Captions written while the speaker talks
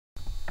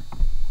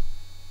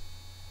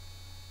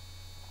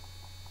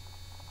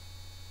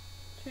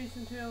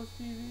Chasing Tails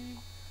TV.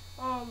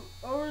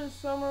 Over the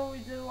summer we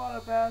did a lot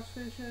of bass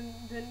fishing.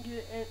 Didn't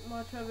get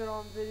much of it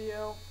on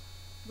video,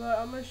 but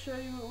I'm going to show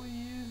you what we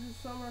use this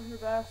summer for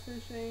bass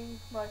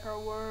fishing, like our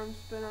worms,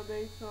 spinner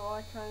baits, and all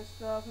that kind of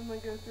stuff. I'm going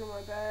to go through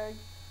my bag,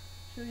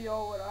 show you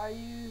all what I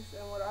use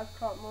and what I've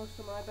caught most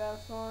of my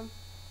bass on.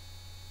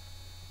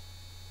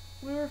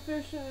 We were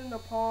fishing in the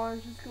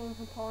ponds, just going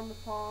from pond to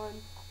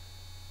pond.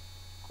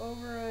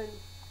 Over in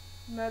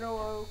Meadow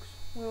Oaks,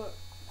 we went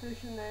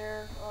fishing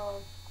there.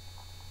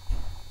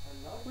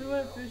 We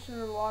went fishing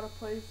in a lot of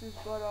places,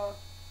 but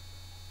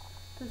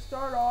to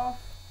start off,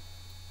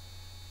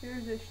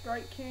 here's a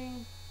Strike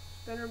King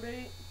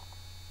spinnerbait.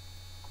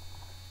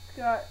 It's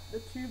got the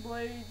two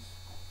blades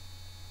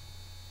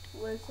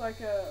with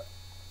like a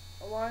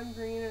lime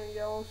green and a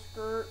yellow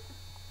skirt.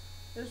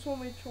 This one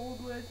we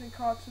trolled with and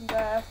caught some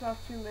bass, not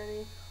too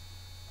many.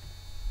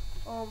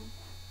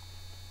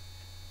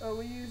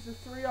 We used a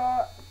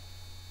 3/0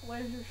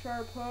 laser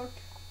sharp hook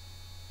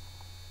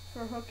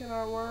for hooking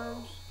our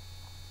worms.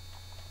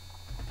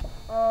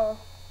 1/4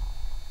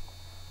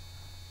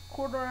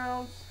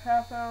 ounce,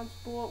 1/2 ounce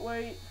bullet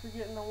weight for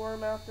getting the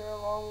worm out there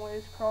a long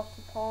ways across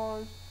the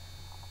ponds.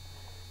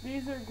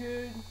 These are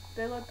good.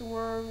 They let the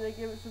worm, they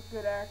give it some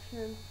good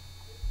action.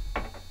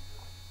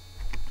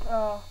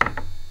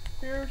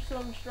 Here's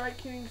some Strike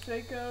King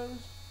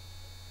Seikos,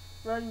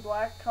 red and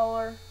black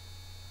color.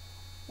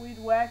 We'd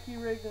wacky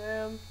rig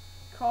them.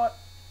 Caught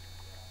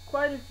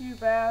quite a few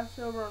bass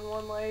over on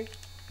one lake.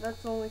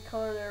 That's the only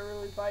color they're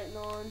really biting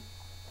on.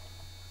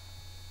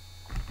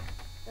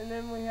 And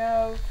then we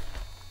have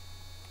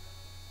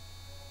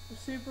the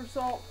Super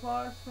Salt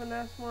Plus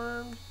finesse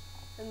worms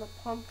in the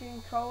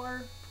pumpkin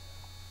color.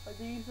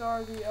 These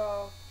are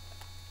the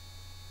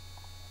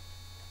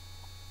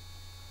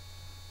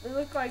they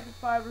look like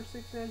 5 or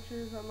 6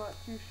 inches, I'm not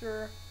too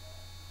sure,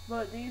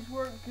 but these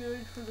work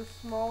good for the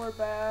smaller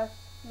bass.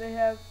 They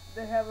have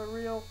a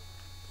real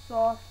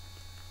soft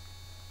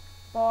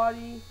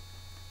body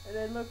and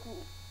they look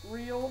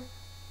real.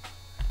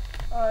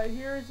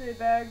 Here's a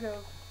bag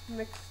of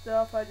mixed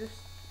stuff. I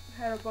just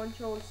had a bunch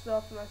of old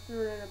stuff and I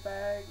threw it in a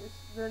bag.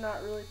 They're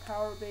not really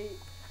power bait,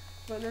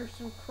 but there's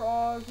some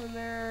craws in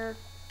there,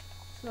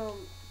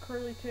 some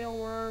curly tail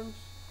worms,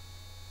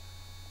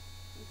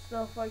 and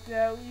stuff like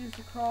that. We used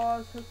the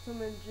craws, hooked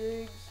them in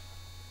jigs.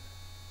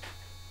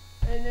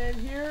 And then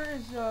here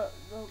is the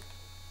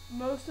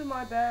most of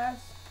my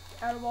bass.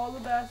 Out of all the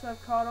bass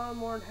I've caught on,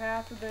 more than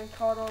half have been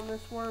caught on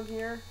this worm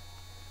here.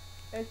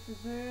 It's a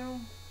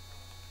Zoom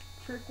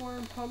trick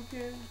worm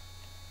pumpkin.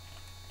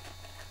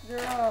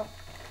 They're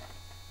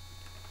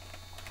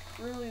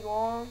really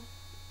long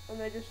and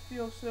they just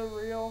feel so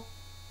real.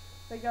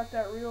 They got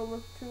that real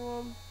look to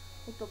them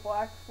with the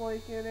black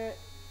flake in it,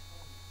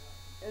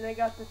 and they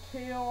got the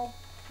tail,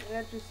 and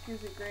that just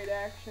gives it great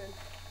action.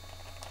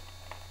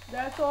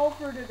 That's all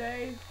for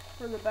today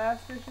for the bass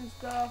fishing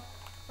stuff.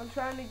 I'm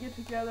trying to get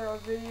together a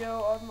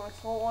video of my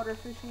saltwater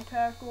fishing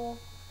tackle.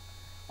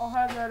 I'll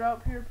have that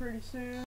up here pretty soon.